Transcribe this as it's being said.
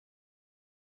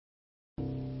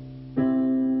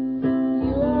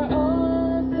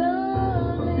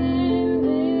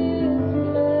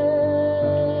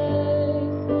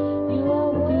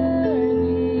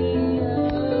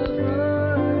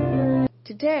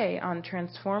Today on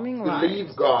Transforming Lives.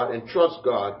 Believe God and trust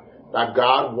God that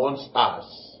God wants us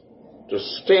to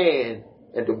stand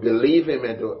and to believe Him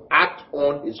and to act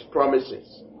on His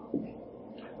promises.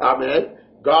 Amen.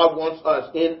 God wants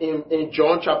us. In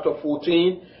John chapter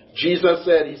 14, Jesus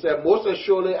said, He said, most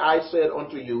assuredly I said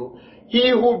unto you,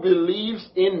 he who believes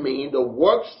in me, the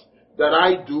works that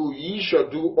I do, ye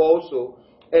shall do also,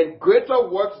 and greater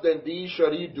works than these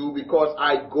shall ye do, because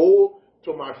I go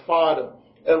to my Father.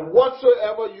 And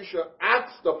whatsoever you shall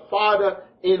ask the Father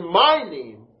in my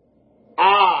name,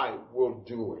 I will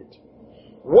do it.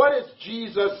 What is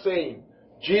Jesus saying?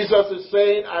 Jesus is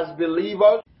saying, as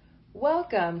believers,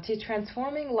 welcome to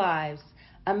Transforming Lives,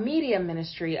 a media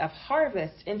ministry of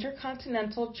Harvest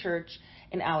Intercontinental Church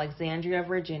in Alexandria,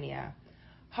 Virginia.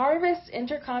 Harvest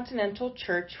Intercontinental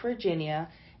Church, Virginia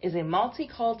is a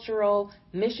multicultural,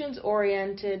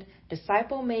 missions-oriented,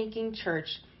 disciple-making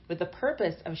church with the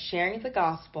purpose of sharing the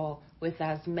gospel with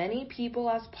as many people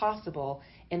as possible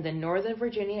in the Northern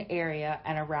Virginia area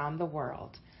and around the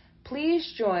world.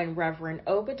 Please join Reverend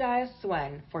Obadiah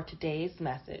Swen for today's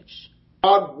message.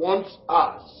 God wants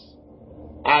us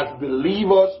as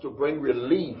believers to bring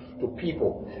relief to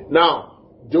people. Now,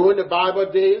 during the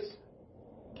Bible days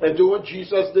and during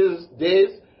Jesus'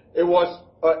 days, it was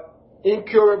an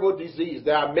incurable disease.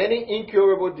 There are many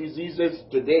incurable diseases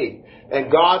today,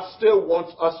 and God still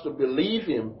wants us to believe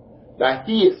Him that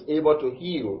He is able to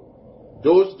heal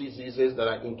those diseases that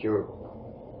are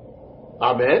incurable.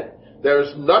 Amen. There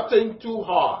is nothing too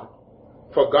hard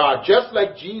for God. Just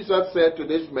like Jesus said to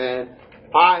this man,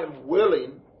 I am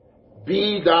willing,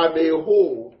 be thou made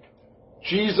whole.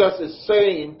 Jesus is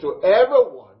saying to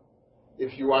everyone,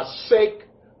 if you are sick,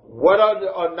 whether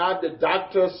or not the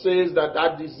doctor says that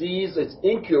that disease is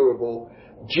incurable,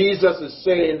 Jesus is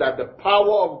saying that the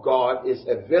power of God is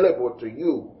available to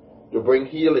you to bring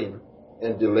healing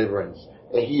and deliverance.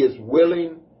 And He is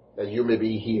willing that you may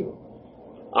be healed.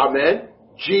 Amen.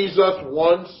 Jesus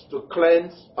wants to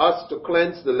cleanse us, to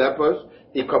cleanse the lepers.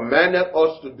 He commanded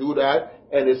us to do that,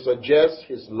 and He suggests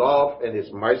His love and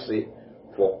His mercy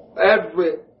for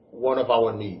every one of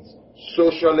our needs,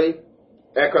 socially,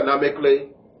 economically,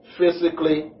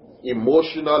 physically,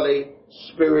 emotionally,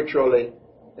 spiritually,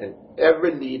 and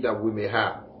every need that we may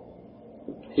have.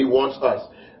 He wants us.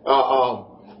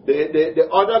 The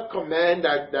other command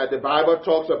that the Bible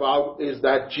talks about is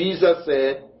that Jesus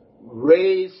said,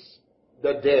 raise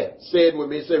the dead. Say it with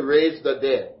me, say, raise the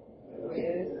dead.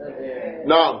 Raise the dead.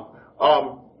 Now,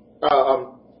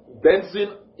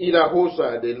 Benson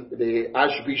Idahosa, the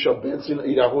Archbishop Benson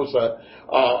Idahosa,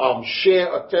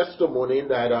 share a testimony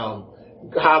that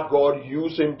how God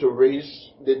used him to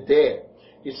raise the dead.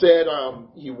 He said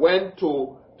he went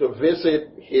to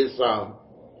visit his that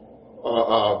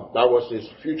was his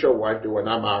future wife. They were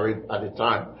not married at the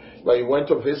time, but he went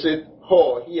to visit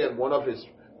her. He and one of his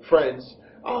friends,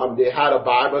 they had a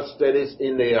Bible studies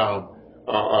in the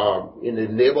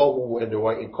neighborhood, and they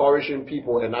were encouraging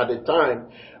people. And at the time,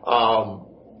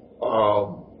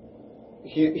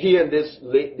 he and this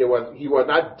lady, he was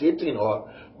not dating her,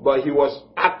 but he was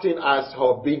acting as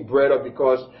her big brother,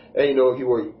 because he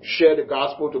would share the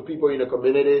gospel to people in the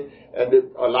community, and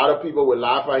a lot of people would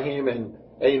laugh at him, and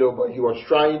but he was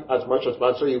trying as much as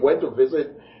possible. So he went to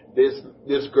visit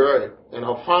this girl and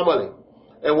her family,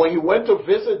 and when he went to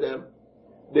visit them,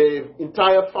 the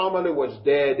entire family was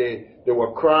there. They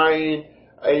were crying,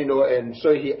 and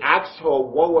so he asked her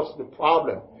what was the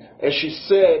problem, and she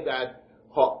said that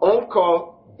her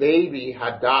uncle baby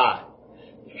had died.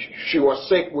 She was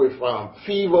sick with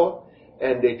fever,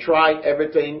 and they tried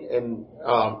everything, and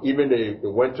even they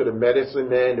went to the medicine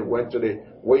man, they went to the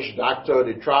witch doctor,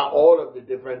 they tried all of the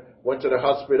different, went to the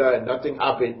hospital, and nothing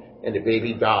happened, and the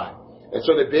baby died. And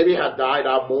so the baby had died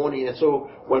that morning, and so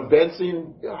when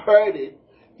Benson heard it,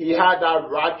 he had that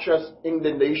righteous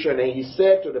indignation, and he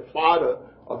said to the father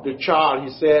of the child, he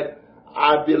said,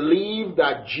 I believe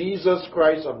that Jesus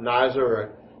Christ of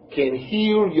Nazareth can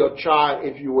heal your child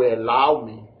if you will allow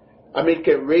me.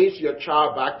 Can raise your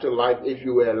child back to life if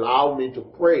you will allow me to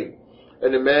pray.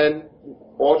 And the man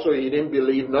also, he didn't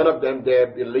believe, none of them there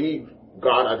believed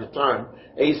God at the time.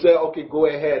 And he said, okay, go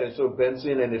ahead. And so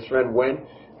Benson and his friend went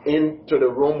into the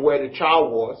room where the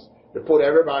child was. They put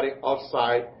everybody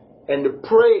outside, and they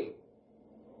prayed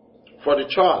for the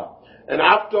child. And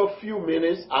after a few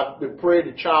minutes, after they prayed,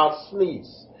 the child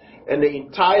sneezed. And the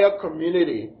entire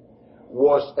community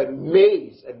was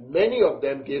amazed, and many of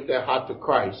them gave their heart to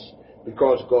Christ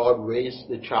because God raised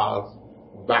the child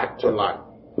back to life.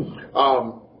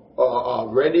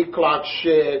 Randy Clark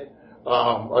shared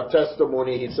a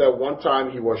testimony. He said one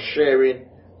time he was sharing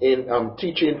in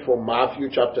teaching from Matthew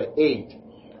chapter 8,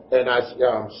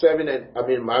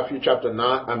 and Matthew chapter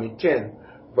 10,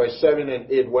 verse 7 and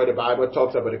 8, where the Bible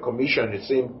talks about the commission, the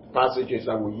same passages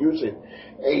that we're using.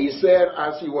 And he said,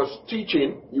 as he was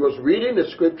teaching, he was reading the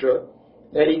scripture,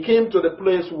 and he came to the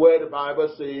place where the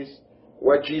Bible says,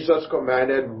 where Jesus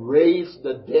commanded, raise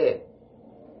the dead.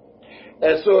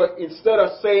 And so instead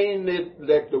of saying it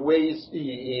like the way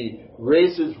he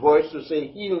raised his voice to say,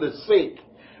 heal the sick,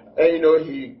 and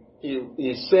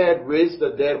he said, raise the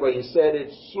dead, but he said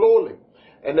it slowly.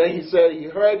 And then he said, he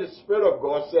heard the Spirit of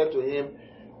God said to him,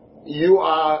 you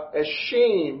are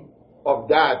ashamed of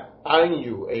that, aren't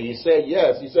you? And he said,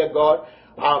 yes. He said, God,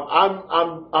 I'm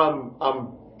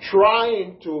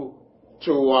trying to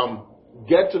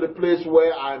get to the place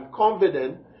where I'm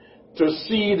confident to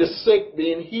see the sick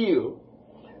being healed.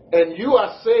 And you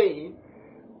are saying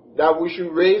that we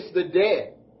should raise the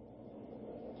dead.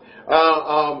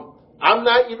 I'm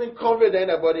not even confident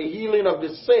about the healing of the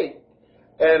sick.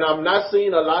 And I'm not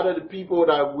seeing a lot of the people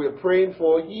that we're praying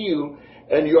for healed.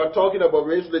 And you are talking about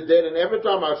raising the dead. And every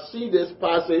time I see this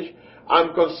passage,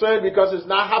 I'm concerned because it's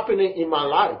not happening in my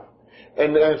life.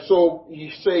 And so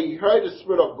he heard the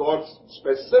Spirit of God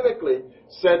specifically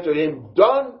said to him,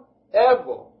 don't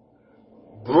ever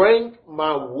bring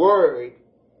my word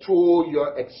to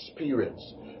your experience.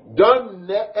 Don't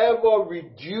ever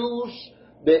reduce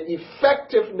the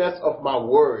effectiveness of my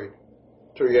word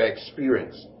to your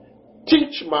experience.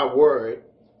 Teach my word,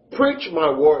 preach my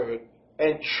word,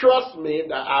 and trust me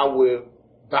that I will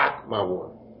back my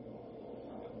word.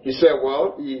 He said,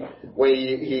 well, when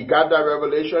he got that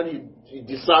revelation, he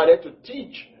decided to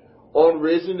teach on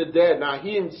raising the dead. Now,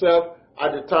 he himself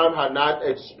at the time had not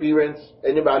experienced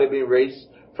anybody being raised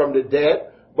from the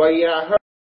dead, but he had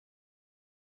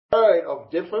heard of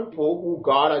different people who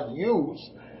God had used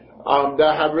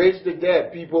that have raised the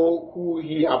dead, people who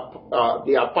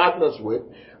they are partners with.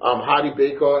 Hardy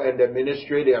Baker and the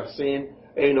ministry, they have seen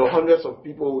hundreds of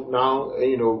people now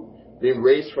being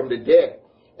raised from the dead.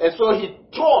 And so he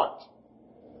taught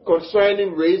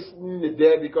concerning raising the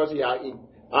dead because he had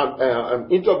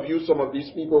interviewed some of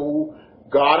these people who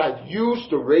God had used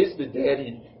to raise the dead.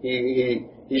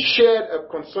 He shared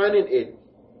concerning it.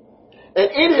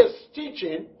 And in his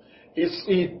teaching, he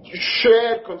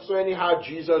shared concerning how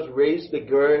Jesus raised the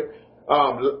girl,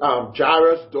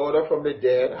 Jairus' daughter, from the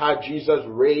dead, how Jesus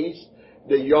raised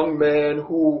the young man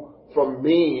who from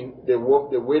Nain, the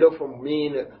widow from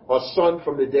Nain, her son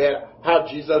from the dead, how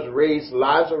Jesus raised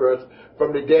Lazarus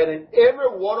from the dead. And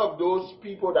every one of those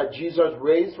people that Jesus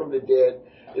raised from the dead,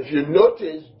 if you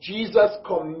notice, Jesus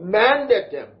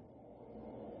commanded them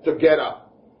to get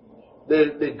up.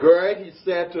 The girl, he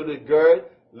said to the girl,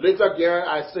 little girl,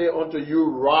 I say unto you,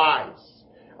 rise.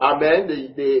 Amen.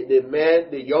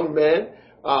 The young man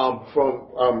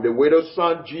from the widow's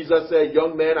son, Jesus said,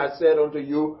 young man, I said unto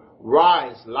you,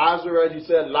 rise. Lazarus, he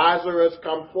said, Lazarus,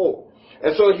 come forth.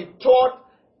 And so he taught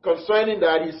concerning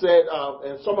that. He said,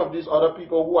 and some of these other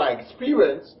people who are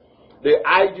experienced the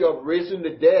idea of raising the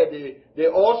dead, they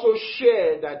also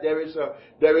share that there is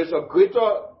a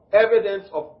greater evidence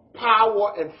of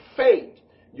power and faith.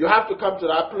 You have to come to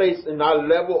that place in that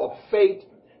level of faith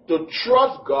to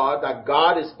trust God that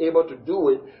God is able to do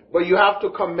it. But you have to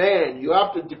command, you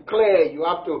have to declare, you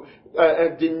have to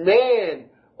demand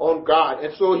on God.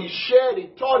 And so he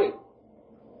taught it.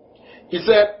 He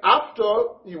said after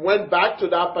he went back to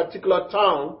that particular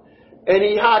town, and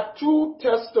he had two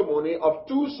testimony of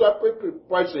two separate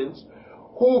persons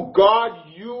who God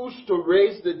used to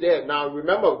raise the dead. Now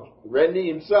remember, Randy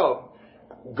himself,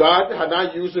 God had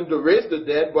not used him to raise the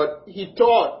dead, but he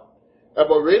taught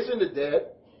about raising the dead.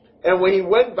 And when he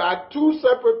went back, two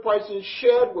separate persons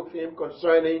shared with him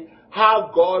concerning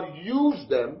how God used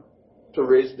them to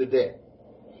raise the dead.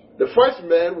 The first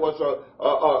man was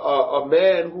a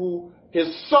man who his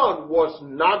son was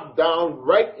knocked down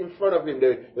right in front of him.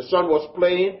 The son was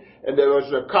playing, and there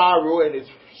was a car road, and his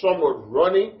son was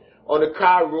running on the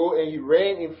car road, and he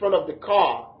ran in front of the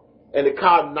car, and the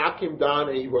car knocked him down,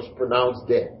 and he was pronounced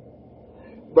dead.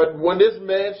 But when this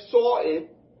man saw it,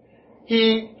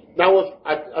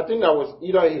 I think that was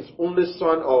either his only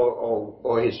son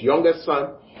or his youngest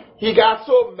son. He got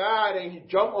so mad, and he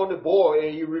jumped on the boy,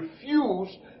 and he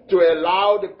refused to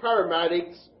allow the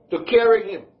paramedics to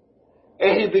carry him.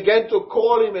 And he began to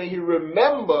call him, and he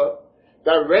remembered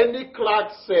that Randy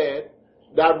Clark said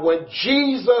that when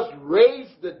Jesus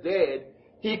raised the dead,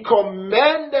 he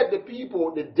commanded the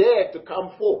people, the dead, to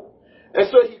come forth. And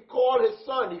so he called his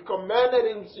son. He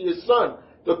commanded his son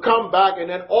to come back, and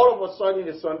then all of a sudden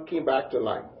his son came back to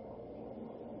life.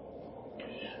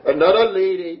 Another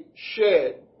lady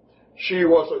shared, she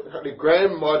was the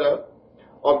grandmother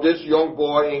of this young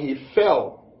boy, and he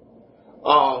fell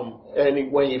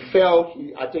And when he fell,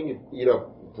 I think he either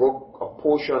broke a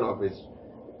portion of his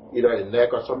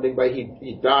neck or something, but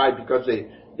he died because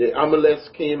the ambulance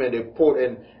came and they put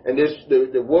and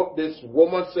this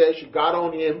woman said she got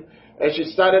on him and she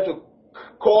started to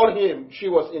call him. She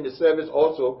was in the service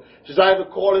also. She started to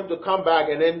call him to come back,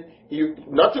 and then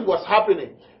nothing was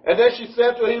happening. And then she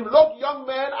said to him, "Look, young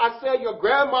man, I said your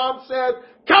grandmom said,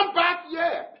 come back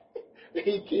here."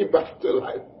 He came back to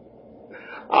life.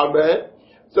 Amen.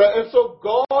 So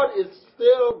God is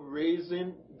still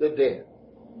raising the dead.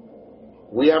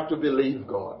 We have to believe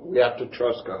God. We have to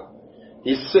trust God.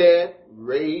 He said,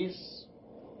 raise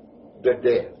the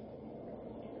dead.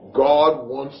 God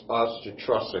wants us to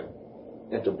trust Him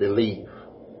and to believe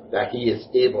that He is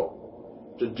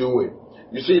able to do it.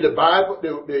 You see, the Bible,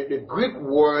 the Greek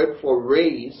word for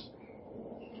raise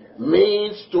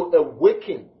means to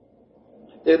awaken.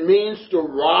 It means to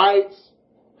rise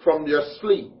from your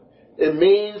sleep. It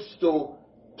means to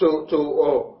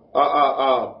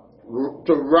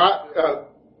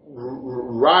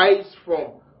rise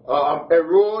from,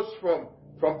 arose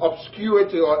from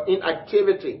obscurity or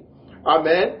inactivity.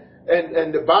 Amen.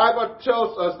 And the Bible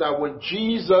tells us that when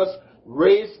Jesus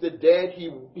raised the dead, he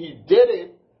did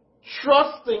it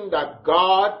trusting that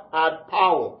God had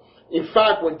power. In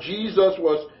fact, when Jesus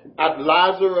was at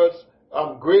Lazarus'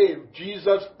 grave,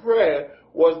 Jesus' prayer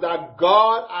was that,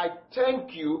 God, I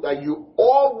thank you that you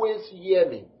always hear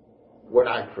me when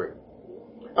I pray.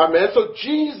 Amen. So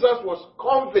Jesus was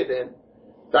confident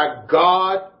that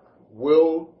God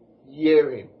will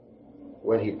hear him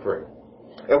when he prayed.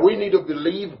 And we need to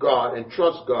believe God and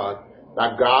trust God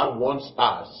that God wants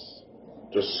us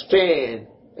to stand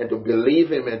and to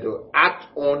believe him and to act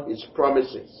on his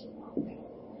promises.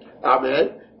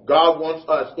 Amen. God wants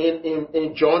us.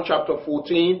 In John chapter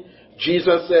 14,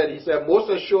 Jesus said, he said, most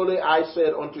assuredly I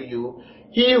said unto you,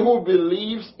 he who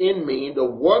believes in me, the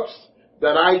works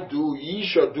that I do, ye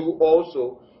shall do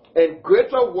also, and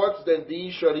greater works than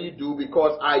these shall ye do,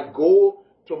 because I go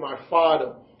to my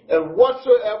Father. And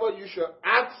whatsoever you shall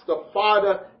ask the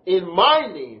Father in my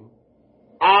name,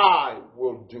 I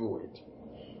will do it.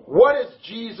 What is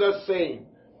Jesus saying?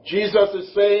 Jesus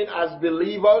is saying, as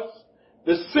believers,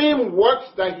 the same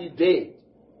works that he did,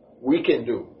 we can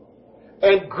do.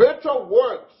 And greater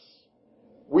works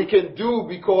we can do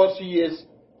because he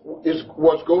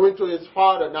was going to his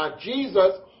Father. Now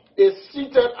Jesus is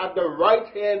seated at the right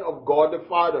hand of God the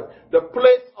Father, the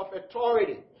place of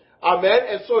authority. Amen.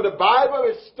 And so the Bible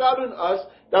is telling us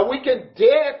that we can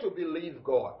dare to believe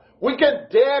God. We can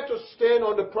dare to stand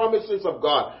on the promises of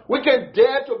God. We can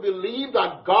dare to believe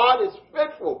that God is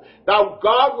faithful, that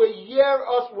God will hear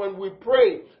us when we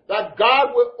pray, that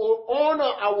God will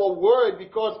honor our word,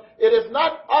 because it is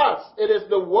not us, it is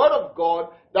the word of God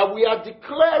that we are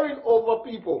declaring over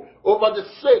people, over the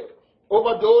sick,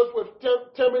 over those with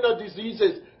terminal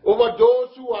diseases, over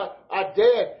those who are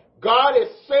dead. God is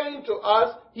saying to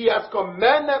us, he has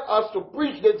commanded us to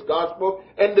preach this gospel,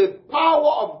 and the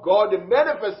power of God, the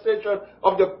manifestation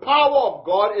of the power of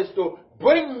God is to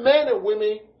bring men and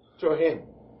women to him.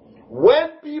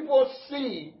 When people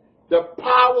see the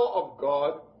power of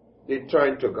God, they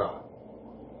turn to God.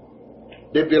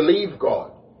 They believe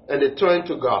God, and they turn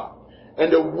to God.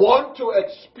 And they want to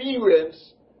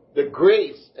experience the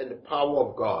grace and the power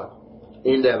of God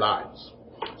in their lives.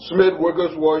 Smith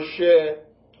Wigglesworth shared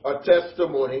a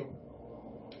testimony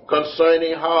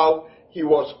concerning how he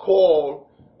was called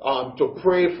to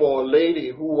pray for a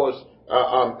lady who was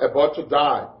about to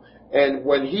die. And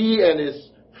when he and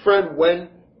his friend went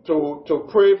to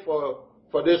pray for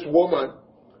this woman,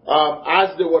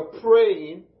 as they were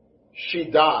praying, she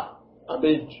died.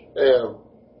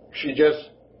 She just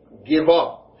gave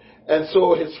up. And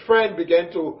so his friend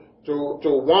began to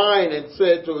whine and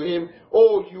said to him,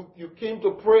 oh, you came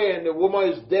to pray and the woman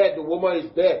is dead, the woman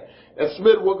is dead. And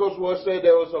Smith Wigglesworth said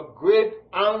there was a great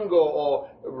anger or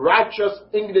righteous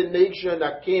indignation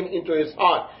that came into his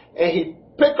heart. And he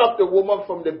picked up the woman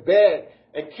from the bed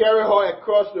and carried her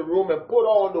across the room and put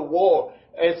her on the wall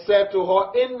and said to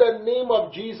her, in the name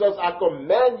of Jesus, I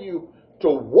command you to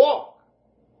walk.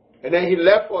 And then he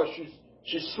left her.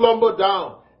 She slumbered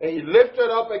down. And he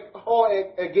lifted up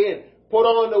her again, put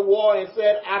her on the wall and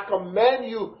said, I command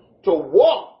you to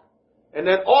walk. And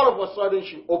then all of a sudden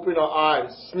she opened her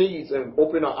eyes, sneezed and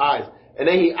opened her eyes. And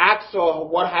then he asked her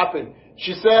what happened.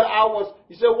 She said,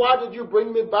 he said, why did you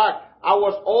bring me back? I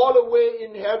was all the way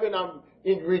in heaven. I'm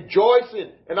in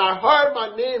rejoicing. And I heard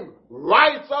my name,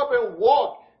 rise up and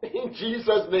walk in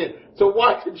Jesus' name. So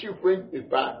why did you bring me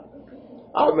back?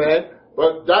 Amen.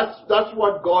 But that's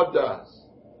what God does.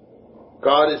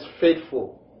 God is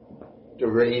faithful to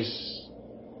raise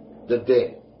the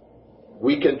dead.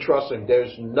 We can trust him.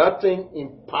 There's nothing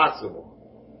impossible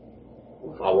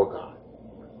with our God.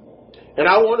 And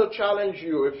I want to challenge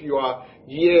you, if you are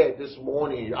here this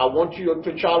morning, I want you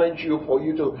to challenge you for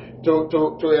you to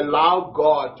allow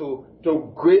God to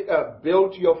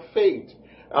build your faith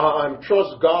and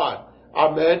trust God.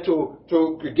 Amen.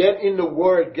 To get in the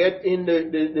Word, get in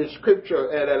the Scripture,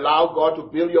 and allow God to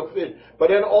build your faith.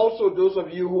 But then also those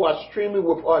of you who are streaming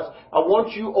with us, I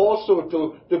want you also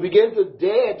to begin to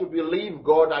dare to believe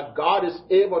God, that God is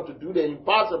able to do the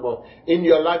impossible in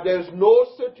your life. There is no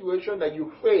situation that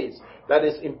you face that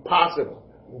is impossible.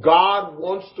 God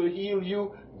wants to heal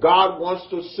you. God wants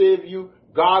to save you.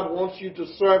 God wants you to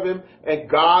serve him. And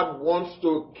God wants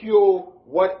to cure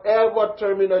whatever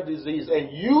terminal disease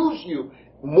and use you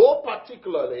more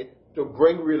particularly to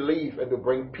bring relief and to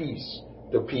bring peace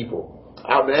to people.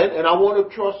 Amen. And I want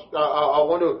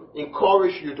to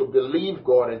encourage you to believe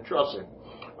God and trust him.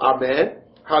 Amen.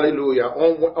 Hallelujah.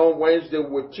 On Wednesday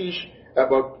we'll teach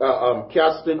about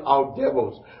casting out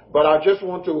devils. But I just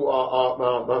want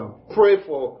to pray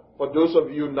for those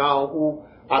of you now who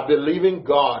are believing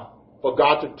God for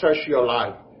God to touch your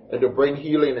life and to bring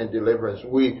healing and deliverance.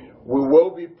 We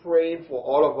will be praying for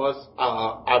all of us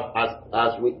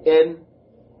as we end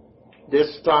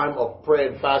this time of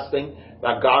prayer and fasting,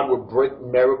 that God will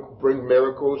bring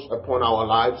miracles upon our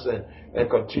lives and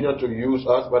continue to use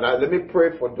us. But let me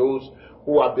pray for those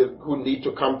who need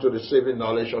to come to the saving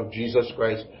knowledge of Jesus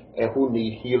Christ and who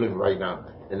need healing right now.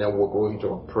 And then we'll go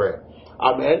into prayer.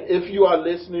 Amen. If you are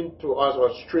listening to us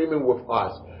or streaming with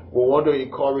us, we want to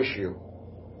encourage you.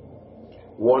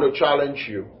 We want to challenge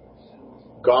you.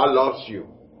 God loves you.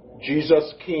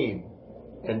 Jesus came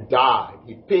and died.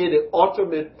 He paid the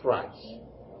ultimate price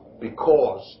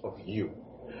because of you.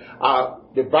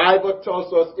 The Bible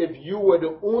tells us if you were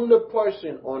the only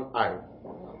person on earth,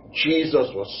 Jesus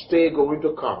was still going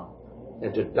to come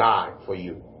and to die for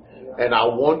you. And I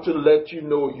want to let you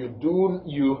know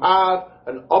you have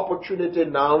an opportunity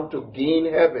now to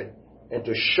gain heaven and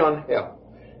to shun hell.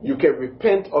 You can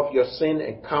repent of your sin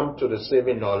and come to the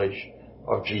saving knowledge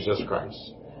of Jesus Christ.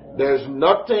 There's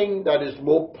nothing that is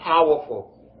more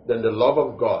powerful than the love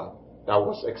of God that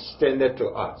was extended to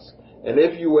us. And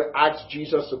if you will ask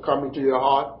Jesus to come into your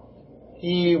heart,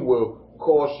 he will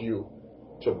cause you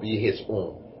to be his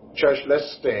own. Church,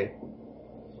 let's stand.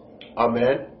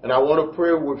 Amen. And I want to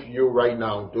pray with you right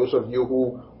now, those of you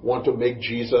who want to make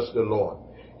Jesus the Lord.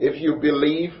 If you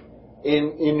believe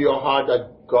in your heart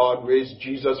that God raised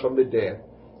Jesus from the dead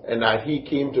and that he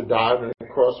came to die on the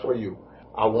cross for you,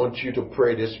 I want you to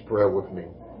pray this prayer with me.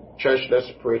 Church, let's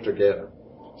pray together.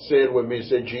 Say it with me.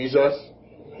 Say, Jesus,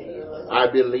 I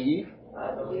believe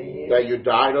that you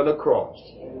died on the cross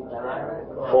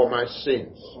for my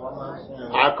sins.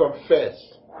 I confess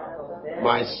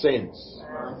my sins.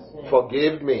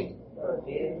 Forgive me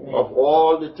of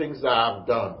all the things that I have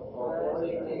done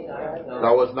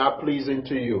that was not pleasing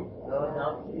to you.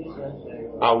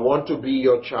 I want to be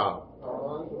your child.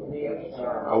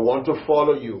 I want to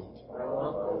follow you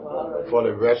for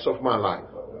the rest of my life.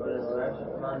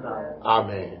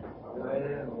 Amen.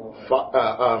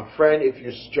 Friend, if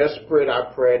you just prayed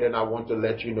that prayer, then I want to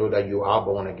let you know that you are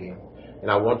born again. And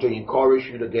I want to encourage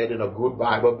you to get in a good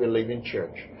Bible-believing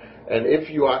church. And if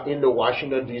you are in the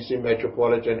Washington, D.C.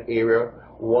 metropolitan area,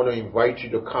 we want to invite you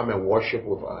to come and worship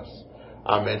with us.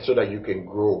 Amen. So that you can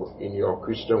grow in your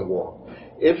Christian walk.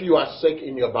 If you are sick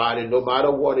in your body, no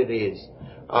matter what it is,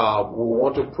 we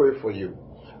want to pray for you.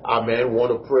 Amen. We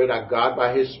want to pray that God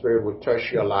by his Spirit will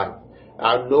touch your life.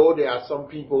 I know there are some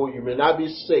people, you may not be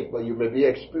sick, but you may be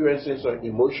experiencing some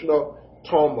emotional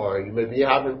turmoil. You may be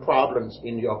having problems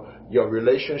in your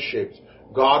relationships.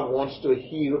 God wants to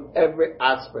heal every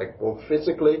aspect, both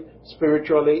physically,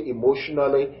 spiritually,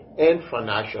 emotionally, and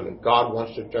financially. God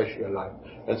wants to touch your life.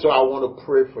 And so I want to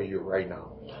pray for you right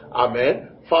now. Amen.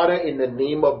 Father, in the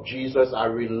name of Jesus, I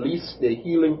release the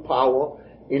healing power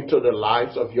into the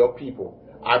lives of your people.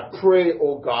 I pray,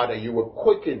 oh God, that you will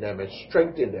quicken them and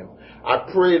strengthen them. I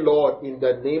pray, Lord, in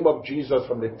the name of Jesus,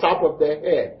 from the top of their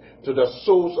head to the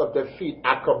soles of their feet,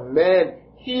 I command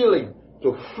healing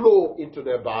to flow into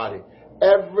their body.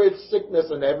 Every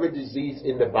sickness and every disease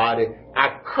in the body,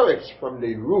 I curse from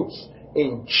the roots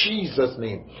in Jesus'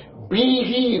 name. Be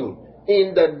healed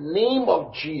in the name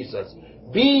of Jesus.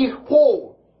 Be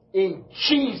whole in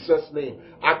Jesus' name.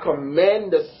 I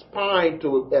command the spine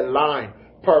to align.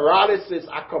 Paralysis,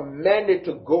 I command it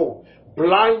to go.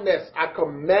 Blindness, I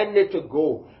command it to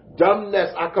go.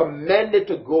 Dumbness, I command it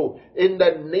to go. In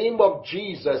the name of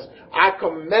Jesus, I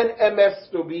command MS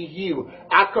to be healed.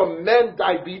 I command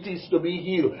diabetes to be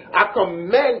healed. I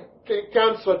command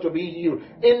cancer to be healed.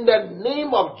 In the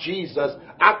name of Jesus,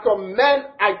 I command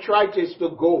arthritis to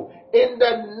go. In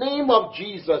the name of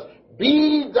Jesus,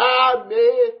 be thou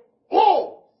made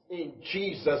whole. In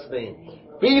Jesus' name.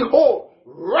 Be whole.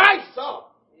 Rise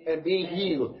up and be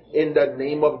healed in the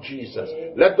name of Jesus.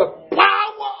 Let the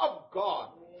power of God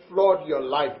flood your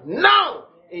life now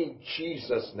in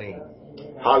Jesus' name.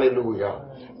 Hallelujah.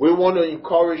 We want to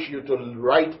encourage you to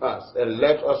write us and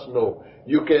let us know.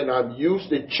 You can use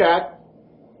the chat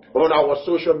on our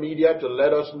social media to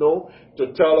let us know,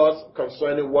 to tell us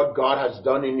concerning what God has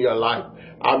done in your life.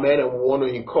 Amen. And we want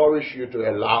to encourage you to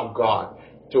allow God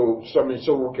to something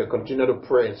so we can continue to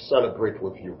pray and celebrate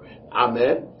with you.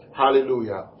 Amen.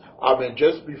 Hallelujah. Amen.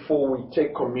 Just before we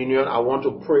take communion, I want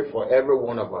to pray for every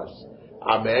one of us.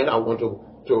 Amen. I want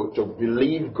to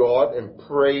believe God and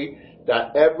pray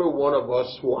that every one of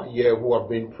us who are here, who have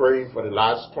been praying for the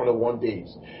last 21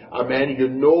 days, amen, you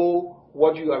know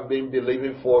what you have been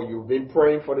believing for. You've been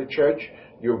praying for the church.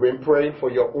 You've been praying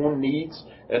for your own needs.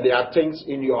 And there are things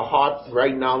in your heart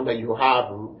right now that you have,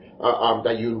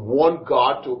 that you want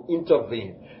God to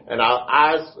intervene. And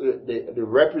as the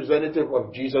representative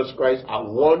of Jesus Christ, I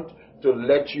want to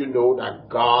let you know that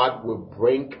God will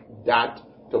bring that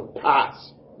to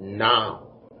pass now.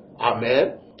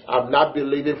 Amen. I'm not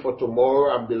believing for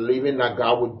tomorrow. I'm believing that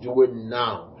God will do it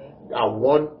now.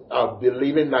 I'm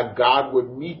believing that God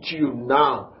will meet you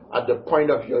now at the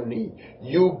point of your need.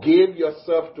 You gave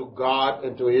yourself to God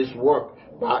and to His work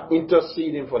by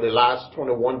interceding for the last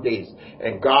 21 days.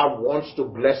 And God wants to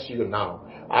bless you now.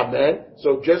 Amen.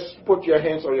 So just put your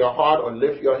hands on your heart or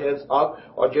lift your hands up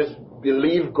or just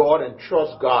believe God and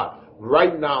trust God.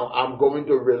 Right now, I'm going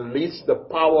to release the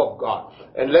power of God.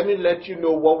 And let me let you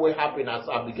know what will happen as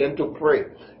I begin to pray.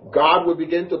 God will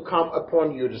begin to come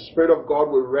upon you. The Spirit of God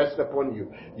will rest upon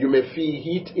you. You may feel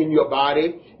heat in your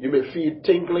body. You may feel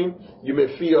tingling. You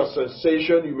may feel a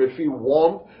sensation. You may feel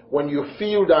warmth. When you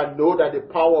feel that, know that the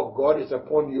power of God is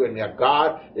upon you and that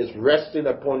God is resting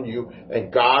upon you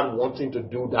and God wanting to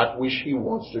do that which He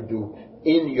wants to do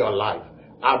in your life.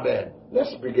 Amen.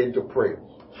 Let's begin to pray.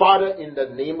 Father, in the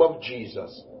name of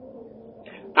Jesus,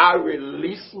 I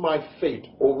release my faith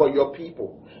over your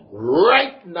people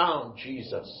right now,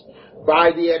 Jesus,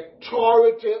 by the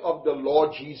authority of the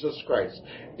Lord Jesus Christ.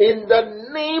 In the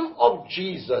name of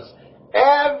Jesus,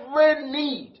 every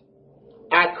need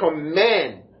I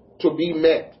command to be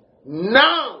met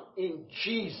now in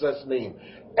Jesus' name.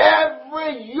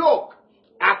 Every yoke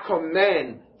I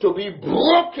command to be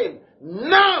broken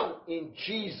now in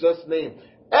Jesus' name.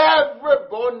 Every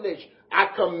bondage, I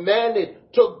command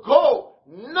it to go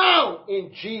now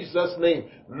in Jesus' name.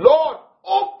 Lord,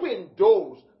 open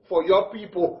doors for your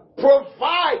people.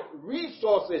 Provide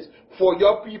resources for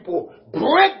your people.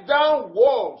 Break down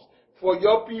walls for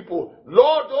your people.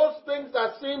 Lord, those things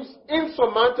that seem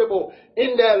insurmountable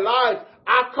in their lives,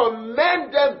 I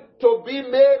command them to be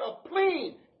made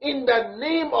clean in the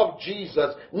name of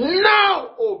Jesus.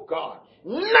 Now, oh God.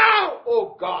 Now,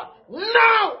 oh God.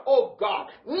 Now, oh God.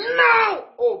 Now,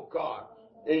 oh God.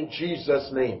 In Jesus'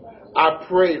 name, I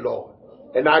pray, Lord,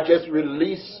 and I just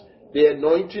release the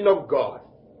anointing of God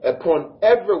upon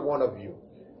every one of you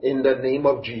in the name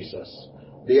of Jesus.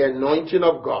 The anointing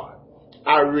of God,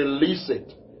 I release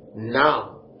it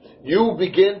now. You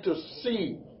begin to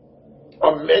see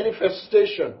a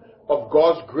manifestation of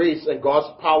God's grace and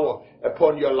God's power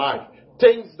upon your life.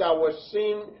 Things that were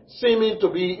seeming to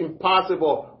be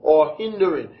impossible or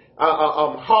hindering,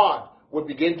 hard, will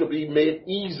begin to be made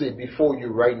easy before you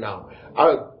right now.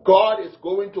 God is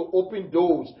going to open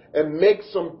doors and make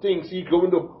some things. He's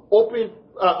going to open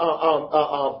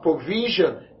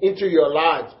provision into your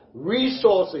lives,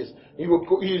 resources.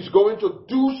 He's going to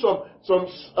do some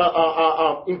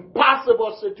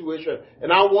impossible situation.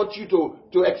 And I want you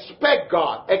to expect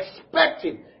God. Expect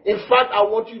Him. In fact, I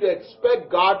want you to expect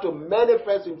God to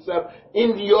manifest Himself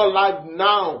in your life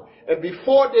now. And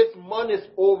before this month is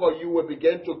over, you will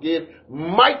begin to give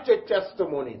mighty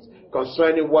testimonies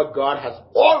concerning what God has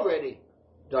already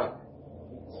done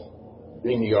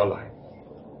in your life.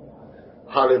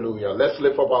 Hallelujah. Let's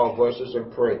lift up our voices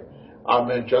and pray.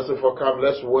 Amen. Joseph, come.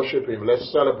 Let's worship Him.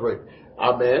 Let's celebrate.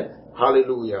 Amen.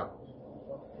 Hallelujah.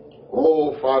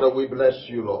 Oh, Father, we bless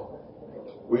you, Lord.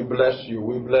 We bless you.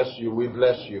 We bless you. We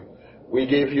bless you. We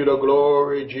give you the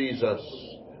glory, Jesus.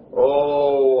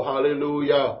 Oh,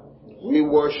 hallelujah. We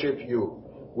worship you.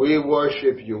 We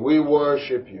worship you. We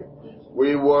worship you.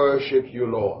 We worship you,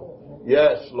 Lord.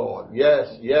 Yes, Lord.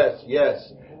 Yes, yes,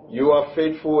 yes. You are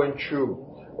faithful and true.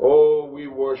 Oh, we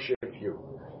worship you.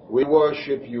 We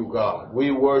worship you, God.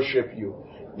 We worship you.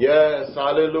 Yes,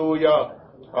 hallelujah.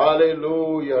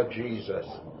 Hallelujah, Jesus.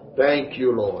 Thank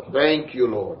you, Lord. Thank you,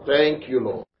 Lord. Thank you,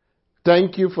 Lord.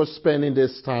 Thank you for spending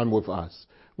this time with us.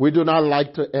 We do not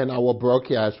like to end our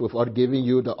broadcast without giving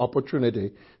you the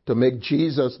opportunity to make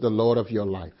Jesus the Lord of your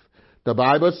life. The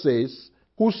Bible says,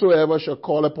 whosoever shall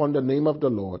call upon the name of the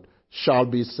Lord shall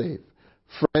be saved.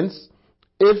 Friends,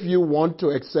 if you want to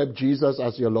accept Jesus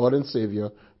as your Lord and Savior,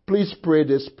 please pray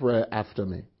this prayer after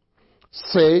me.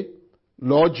 Say,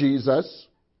 Lord Jesus,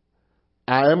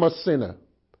 I am a sinner.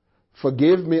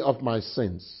 Forgive me of my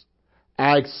sins.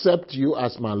 I accept you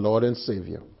as my Lord and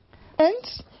Savior.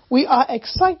 Friends, we are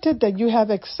excited that you have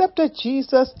accepted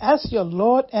Jesus as your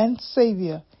Lord and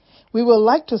Savior. We would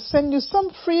like to send you some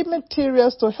free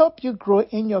materials to help you grow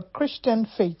in your Christian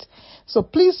faith. So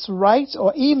please write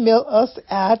or email us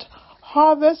at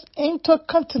Harvest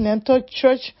Intercontinental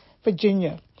Church,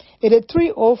 Virginia. It is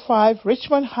 305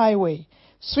 Richmond Highway,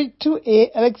 Suite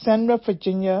 2A, Alexandria,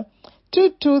 Virginia,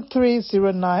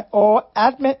 22309, or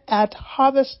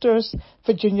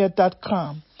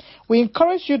admin@harvestersvirginia.com. We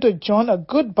encourage you to join a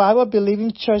good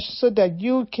Bible-believing church so that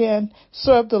you can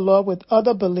serve the Lord with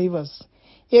other believers.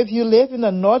 If you live in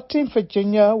the Northern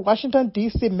Virginia, Washington,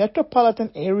 D.C.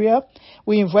 metropolitan area,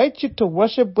 we invite you to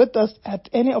worship with us at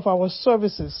any of our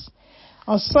services.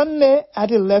 On Sunday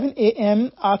at 11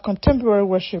 a.m., our contemporary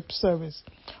worship service.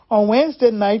 On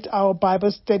Wednesday night, our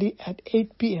Bible study at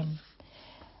 8 p.m.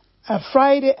 On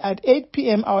Friday at 8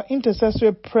 p.m., our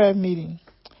intercessory prayer meeting.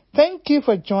 Thank you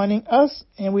for joining us,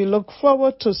 and we look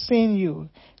forward to seeing you.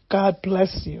 God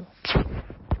bless you.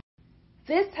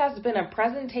 This has been a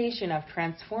presentation of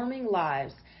Transforming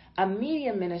Lives, a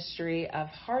media ministry of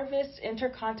Harvest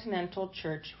Intercontinental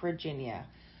Church, Virginia.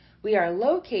 We are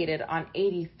located on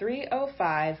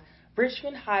 8305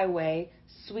 Richmond Highway,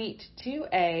 Suite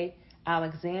 2A,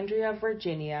 Alexandria,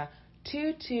 Virginia,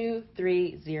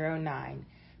 22309.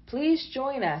 Please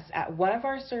join us at one of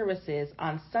our services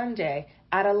on Sunday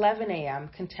at 11 a.m.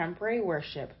 Contemporary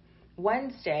Worship,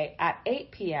 Wednesday at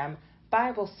 8 p.m.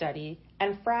 Bible Study,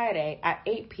 and Friday at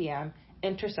 8 p.m.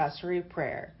 Intercessory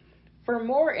Prayer. For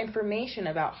more information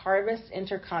about Harvest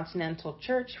Intercontinental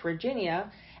Church,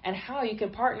 Virginia, and how you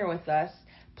can partner with us,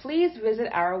 please visit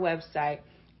our website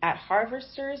at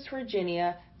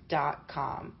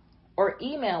harvestersvirginia.com or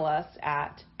email us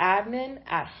at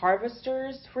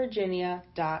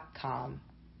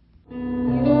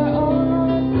admin@harvestersvirginia.com.